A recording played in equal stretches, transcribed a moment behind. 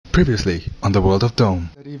Previously on the World of Dome.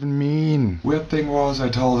 What does that even mean? Weird thing was, I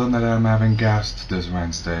told him that I'm having guests this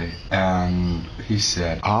Wednesday, and he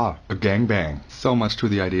said, a gangbang. So much to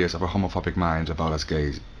the ideas of a homophobic mind about us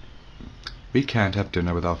gays. We can't have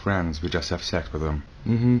dinner with our friends, we just have sex with them.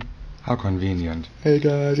 How convenient. Hey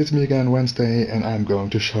guys, it's me again Wednesday, and I'm going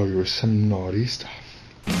to show you some naughty stuff.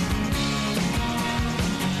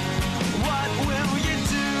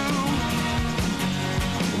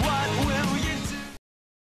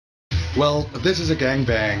 Well, this is a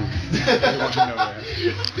gangbang. I want to know that.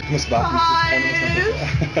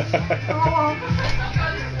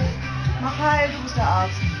 Mach halt, du bist der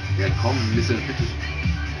Arzt. Ja komm, ein bisschen bitte.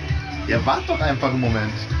 Ja, wart doch einfach einen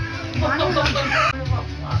Moment.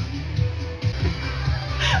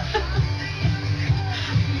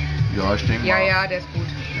 Ja, ich denke mal. Ja, der ist gut.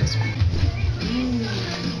 Der ist gut.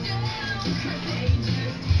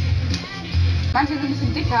 Manche sind ein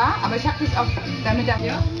bisschen dicker, aber ich habe das auch damit da.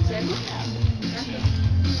 Ja, sehr gut.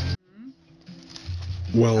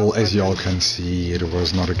 Well, as y'all can see, it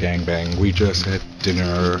was not a gangbang. We just had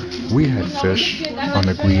dinner. We had fish on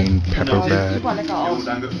a green pepper bed. Jo,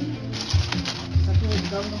 danke.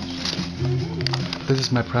 This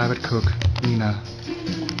is my private cook, Nina.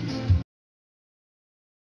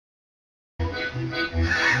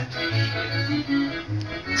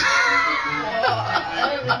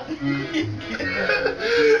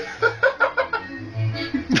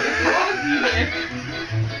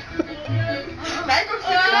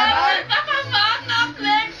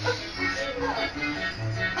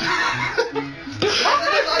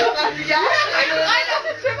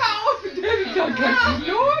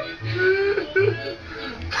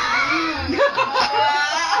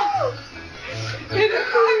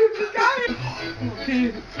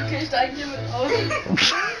 Okay, ich steige hier mit aus.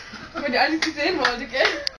 Wenn ihr alles gesehen wollte, gell?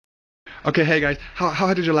 Okay, hey guys,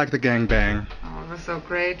 how did you like the gangbang? Oh, it was so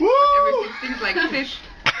great. Everything stinks like fish.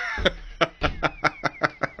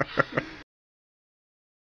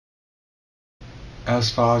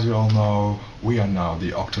 As far as you all know, we are now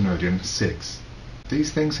the Octonerdian 6.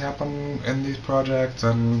 These things happen in these projects,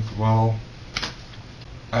 and well,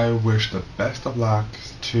 I wish the best of luck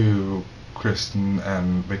to Kristen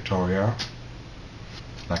and Victoria.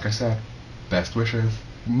 Like I said, best wishes.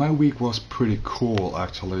 My week was pretty cool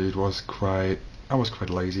actually. I was quite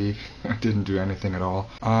lazy. I didn't do anything at all.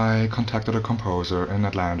 I contacted a composer in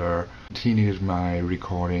Atlanta. He needed my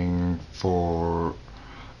recording for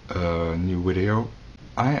a new video.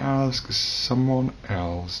 I asked someone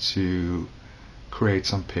else to create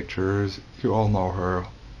some pictures. You all know her,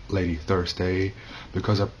 Lady Thursday,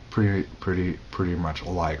 because I pretty much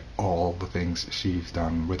like all the things she's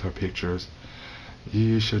done with her pictures.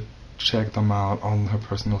 You should check them out on her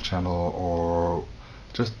personal channel or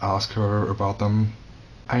just ask her about them.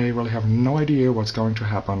 I really have no idea what's going to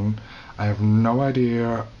happen. I have no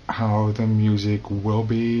idea how the music will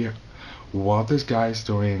be, what this guy is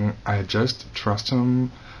doing. I just trust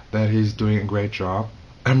him that he's doing a great job.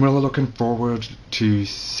 I'm really looking forward to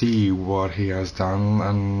see what he has done,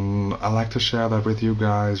 and I like to share that with you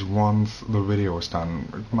guys once the video is done.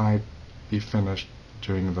 It might be finished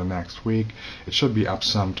during the next week. It should be up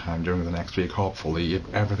sometime during the next week, hopefully, if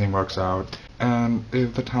everything works out and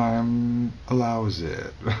if the time allows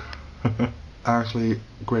it. Actually,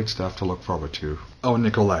 great stuff to look forward to. Oh,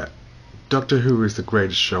 Nicolette, Doctor Who is the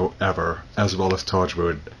greatest show ever, as well as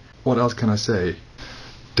Torchwood. What else can I say?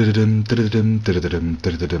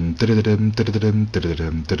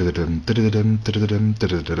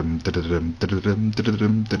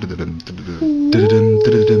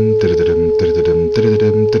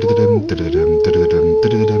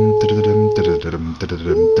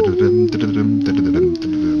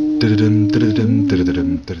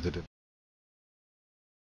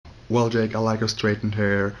 Well, Jake, I like your straightened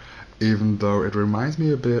hair, even though it reminds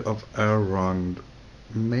me a bit of Elrond,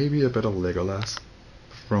 maybe a bit of Legolas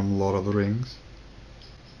from Lord of the Rings.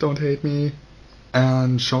 Don't hate me.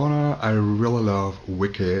 And Shauna, I really love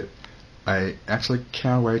Wicked. I actually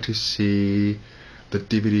can't wait to see the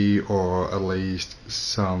DVD, or at least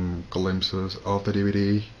some glimpses of the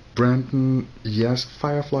DVD. Brandon, yes,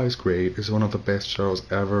 Firefly is great, it's one of the best shows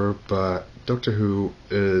ever, but Doctor Who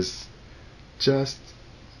is just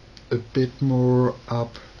a bit more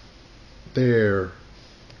up there,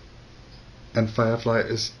 and Firefly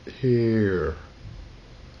is here.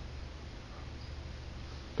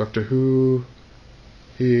 Doctor Who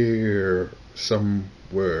here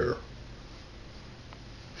somewhere.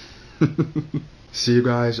 See you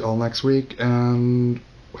guys all next week, and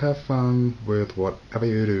have fun with whatever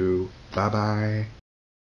you do. Bye bye.